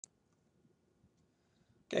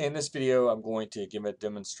Okay, in this video, I'm going to give a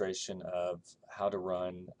demonstration of how to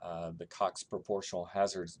run the Cox proportional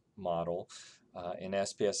hazards model in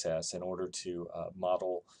SPSS in order to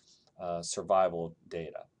model survival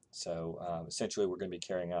data. So essentially, we're going to be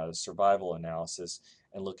carrying out a survival analysis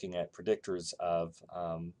and looking at predictors of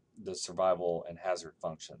the survival and hazard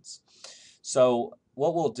functions. So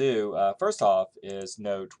what we'll do, first off, is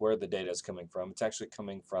note where the data is coming from. It's actually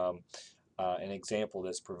coming from an example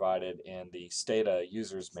that's provided in the Stata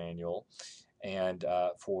User's Manual and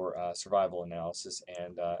for survival analysis,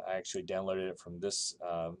 and I actually downloaded it from this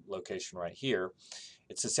location right here.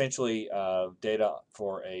 It's essentially data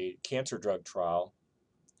for a cancer drug trial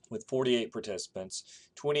with 48 participants,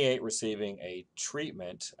 28 receiving a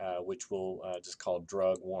treatment, which we'll just call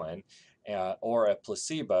drug 1, or a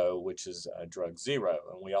placebo, which is drug 0.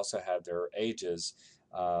 And we also have their ages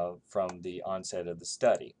from the onset of the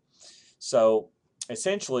study. So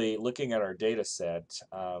essentially, looking at our data set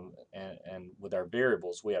and with our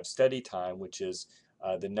variables, we have study time, which is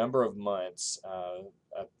the number of months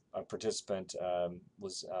a participant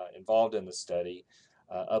was involved in the study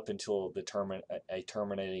up until a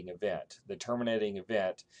terminating event. The terminating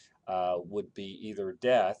event would be either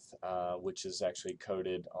death, which is actually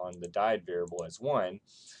coded on the died variable as 1,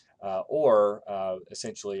 or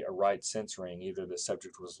essentially a right censoring. Either the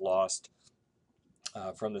subject was lost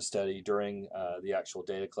from the study during the actual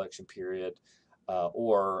data collection period,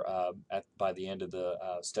 or by the end of the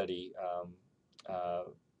study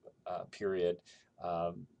period,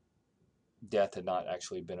 death had not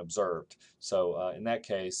actually been observed. So in that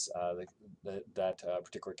case, that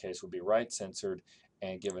particular case would be right censored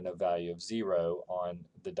and given a value of 0 on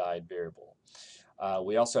the died variable.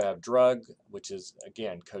 We also have drug, which is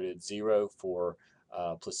again coded 0 for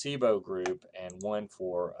placebo group and 1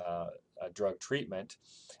 for a drug treatment,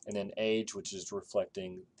 and then age, which is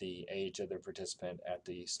reflecting the age of the participant at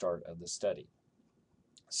the start of the study.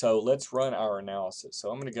 So let's run our analysis.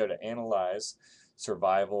 So I'm going to go to Analyze,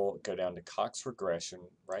 Survival, go down to Cox Regression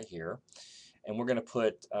right here, and we're going to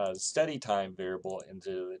put study time variable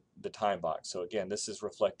into the time box. So again, this is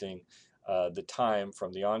reflecting the time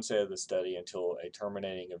from the onset of the study until a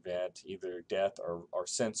terminating event, either death or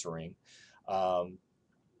censoring.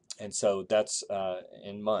 And so that's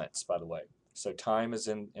in months, by the way. So time is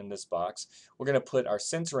in this box. We're going to put our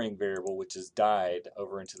censoring variable, which is died,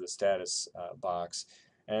 over into the status box.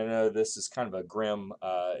 And I know this is kind of a grim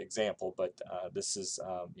example, but this is,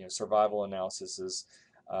 survival analysis is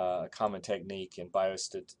a common technique in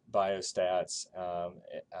biostats,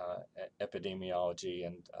 epidemiology,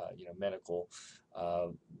 and medical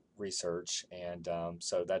research, and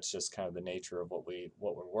so that's just kind of the nature of what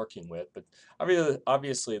we're working with. But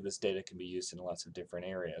obviously, this data can be used in lots of different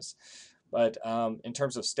areas. But in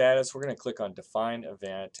terms of status, we're going to click on Define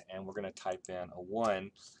Event, and we're going to type in a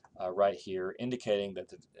 1 right here, indicating that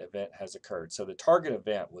the event has occurred. So the target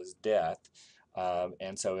event was death,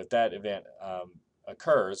 and so if that event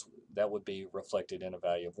occurs, that would be reflected in a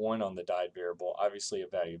value of 1 on the died variable. Obviously, a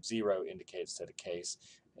value of 0 indicates that a case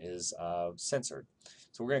is censored.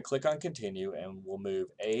 So we're going to click on Continue, and we'll move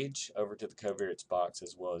age over to the covariates box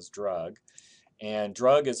as well as drug. And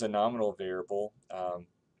drug is a nominal variable,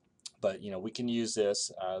 but we can use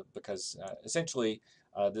this because essentially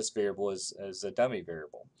this variable is a dummy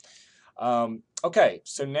variable. Okay,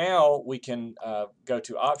 so now we can go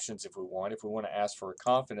to options if we want. If we want to ask for a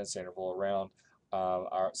confidence interval around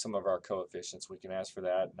some of our coefficients, we can ask for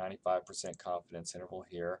that 95% confidence interval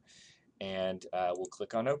here. And we'll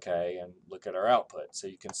click on OK and look at our output. So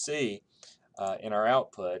you can see in our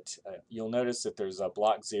output, you'll notice that there's a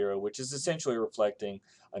block 0, which is essentially reflecting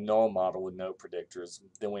a null model with no predictors.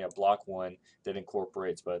 Then we have block 1 that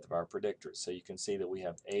incorporates both of our predictors. So you can see that we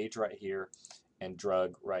have age right here and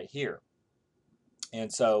drug right here.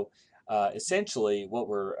 And so essentially what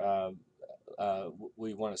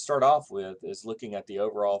we want to start off with is looking at the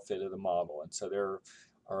overall fit of the model. And so there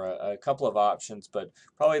are a couple of options, but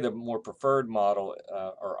probably the more preferred model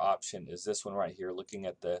or option is this one right here, looking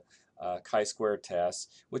at the chi-square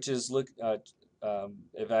test, which is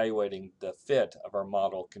evaluating the fit of our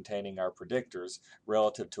model containing our predictors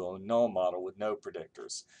relative to a null model with no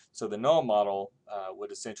predictors. So the null model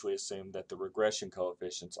would essentially assume that the regression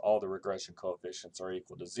coefficients, all the regression coefficients, are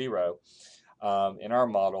equal to 0. In our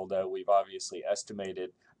model, though, we've obviously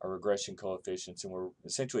estimated our regression coefficients, and we're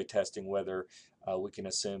essentially testing whether we can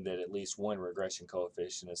assume that at least one regression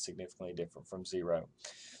coefficient is significantly different from 0.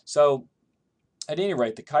 So At any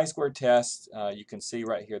rate, the chi-square test, you can see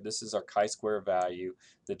right here, this is our chi-square value,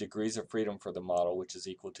 the degrees of freedom for the model, which is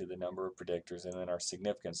equal to the number of predictors, and then our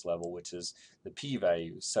significance level, which is the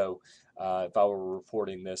p-value. So if I were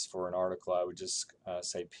reporting this for an article, I would just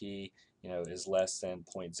say p, is less than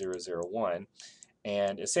 0.001.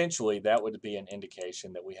 And essentially, that would be an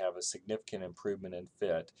indication that we have a significant improvement in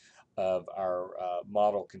fit of our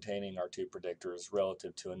model containing our two predictors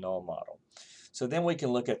relative to a null model. So then we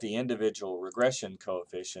can look at the individual regression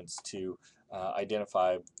coefficients to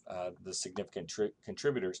identify the significant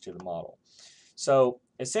contributors to the model. So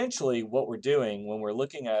essentially what we're doing when we're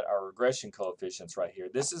looking at our regression coefficients right here,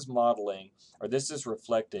 this is modeling, or this is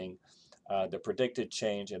reflecting the predicted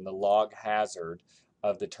change in the log hazard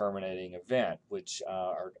of the terminating event, which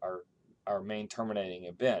our main terminating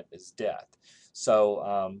event is death.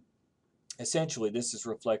 So essentially this is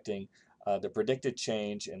reflecting the predicted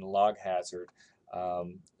change in log hazard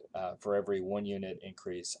for every 1 unit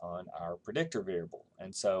increase on our predictor variable.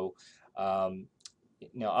 And so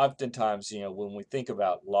oftentimes, when we think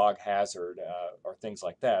about log hazard or things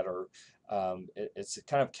like that, or it's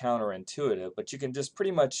kind of counterintuitive, but you can just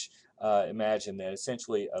pretty much imagine that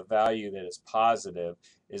essentially a value that is positive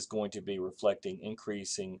is going to be reflecting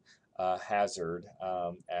increasing hazard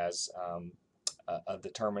as of the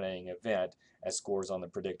terminating event as scores on the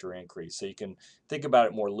predictor increase. So you can think about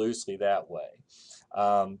it more loosely that way.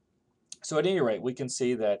 So at any rate, we can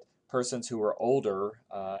see that persons who were older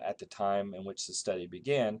at the time in which the study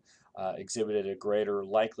began exhibited a greater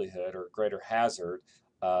likelihood or greater hazard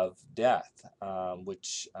of death,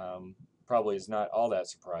 which probably is not all that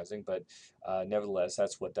surprising, but nevertheless,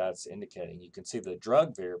 that's what that's indicating. You can see the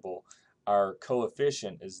drug variable, our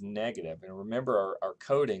coefficient is negative. And remember our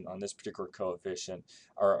coding on this particular coefficient,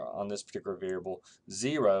 or on this particular variable,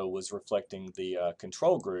 0 was reflecting the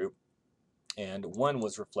control group, and 1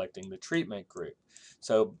 was reflecting the treatment group.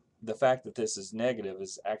 So the fact that this is negative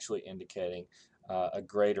is actually indicating a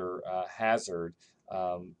greater hazard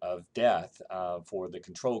of death for the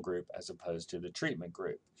control group as opposed to the treatment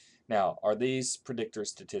group. Now, are these predictors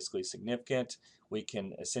statistically significant? We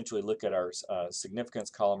can essentially look at our significance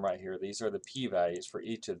column right here. These are the p-values for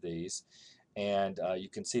each of these, and you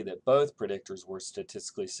can see that both predictors were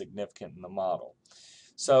statistically significant in the model.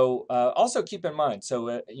 So also keep in mind,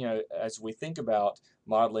 so as we think about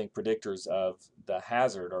modeling predictors of the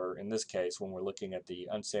hazard, or in this case, when we're looking at the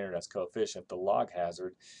unstandardized coefficient, the log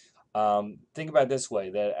hazard, think about it this way,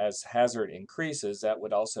 that as hazard increases, that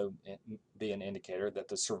would also be an indicator that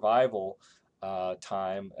the survival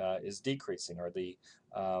time is decreasing, or the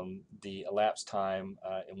elapsed time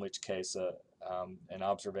in which case an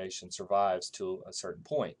observation survives to a certain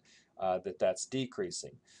point, that's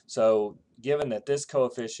decreasing. So given that this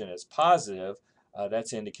coefficient is positive,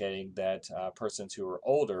 that's indicating that persons who are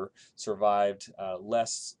older survived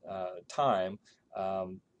less time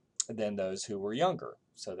than those who were younger.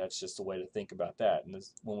 So that's just a way to think about that. And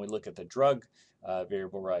when we look at the drug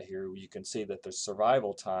variable right here, you can see that the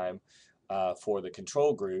survival time for the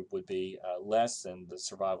control group would be less than the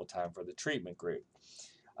survival time for the treatment group.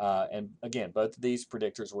 And again, both of these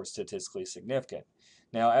predictors were statistically significant.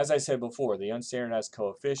 Now, as I said before, the unstandardized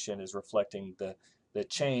coefficient is reflecting the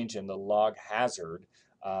change in the log hazard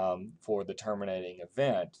for the terminating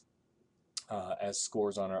event as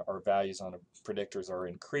scores on our values on predictors are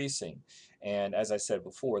increasing. And as I said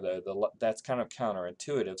before, that's kind of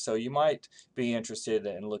counterintuitive. So you might be interested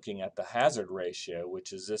in looking at the hazard ratio,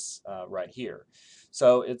 which is this right here.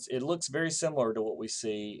 So it looks very similar to what we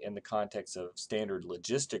see in the context of standard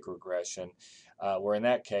logistic regression, where in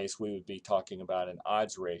that case we would be talking about an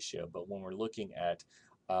odds ratio. But when we're looking at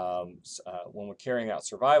when we're carrying out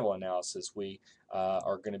survival analysis, we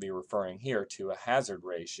are going to be referring here to a hazard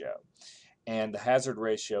ratio. And the hazard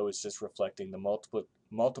ratio is just reflecting the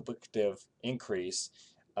multiplicative increase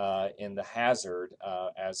in the hazard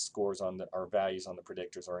as scores on our values on the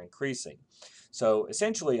predictors are increasing. So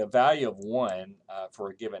essentially a value of 1 for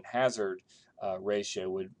a given hazard ratio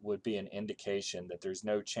would be an indication that there's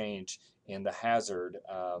no change in the hazard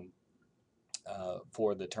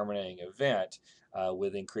for the terminating event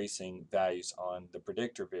with increasing values on the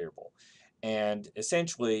predictor variable. And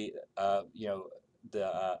essentially, a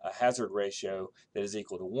hazard ratio that is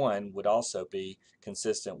equal to 1 would also be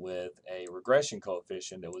consistent with a regression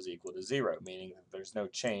coefficient that was equal to 0, meaning that there's no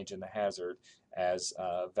change in the hazard as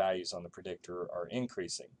values on the predictor are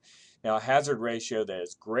increasing. Now, a hazard ratio that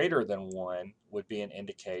is greater than 1 would be an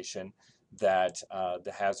indication that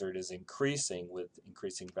the hazard is increasing with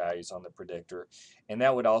increasing values on the predictor, and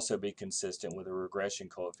that would also be consistent with a regression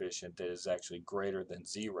coefficient that is actually greater than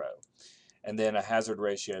 0. And then a hazard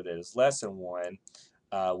ratio that is less than 1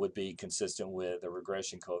 would be consistent with a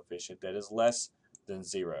regression coefficient that is less than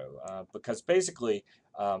 0, because basically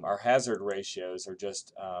our hazard ratios are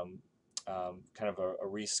just kind of a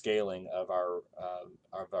rescaling of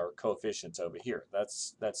our coefficients over here.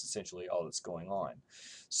 That's essentially all that's going on.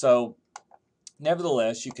 So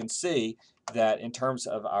nevertheless, you can see that in terms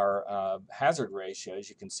of our hazard ratios,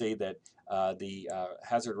 you can see that the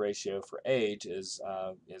hazard ratio for age is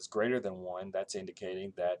greater than 1. That's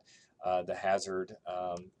indicating that the hazard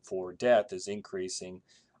for death is increasing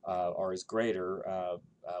or is greater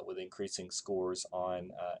with increasing scores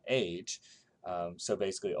on age. So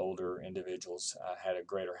basically, older individuals had a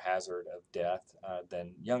greater hazard of death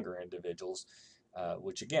than younger individuals,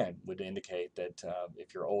 which again would indicate that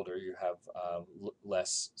if you're older, you have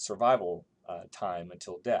less survival time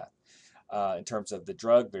until death. In terms of the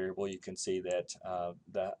drug variable, you can see that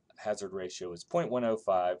the hazard ratio is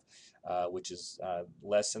 0.105, which is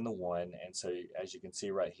less than the 1. And so as you can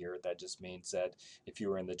see right here, that just means that if you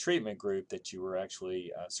were in the treatment group, that you were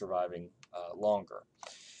actually surviving longer.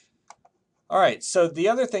 All right, so the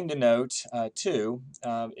other thing to note, too,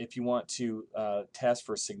 if you want to test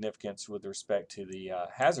for significance with respect to the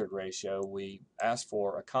hazard ratio, we ask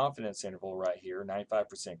for a confidence interval right here,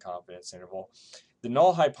 95% confidence interval. The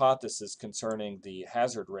null hypothesis concerning the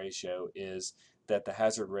hazard ratio is that the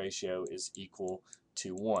hazard ratio is equal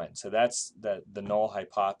to 1. So that's the null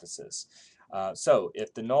hypothesis. So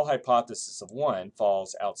if the null hypothesis of 1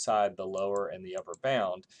 falls outside the lower and the upper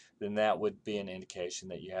bound, then that would be an indication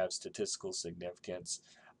that you have statistical significance.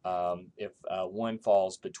 If 1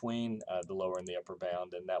 falls between the lower and the upper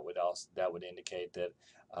bound, then that would indicate that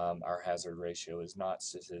our hazard ratio is not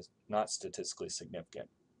statistically significant.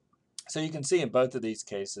 So you can see in both of these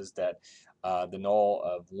cases that the null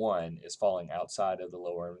of 1 is falling outside of the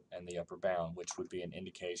lower and the upper bound, which would be an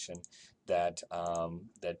indication that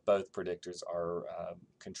that both predictors are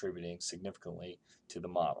contributing significantly to the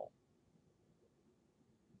model.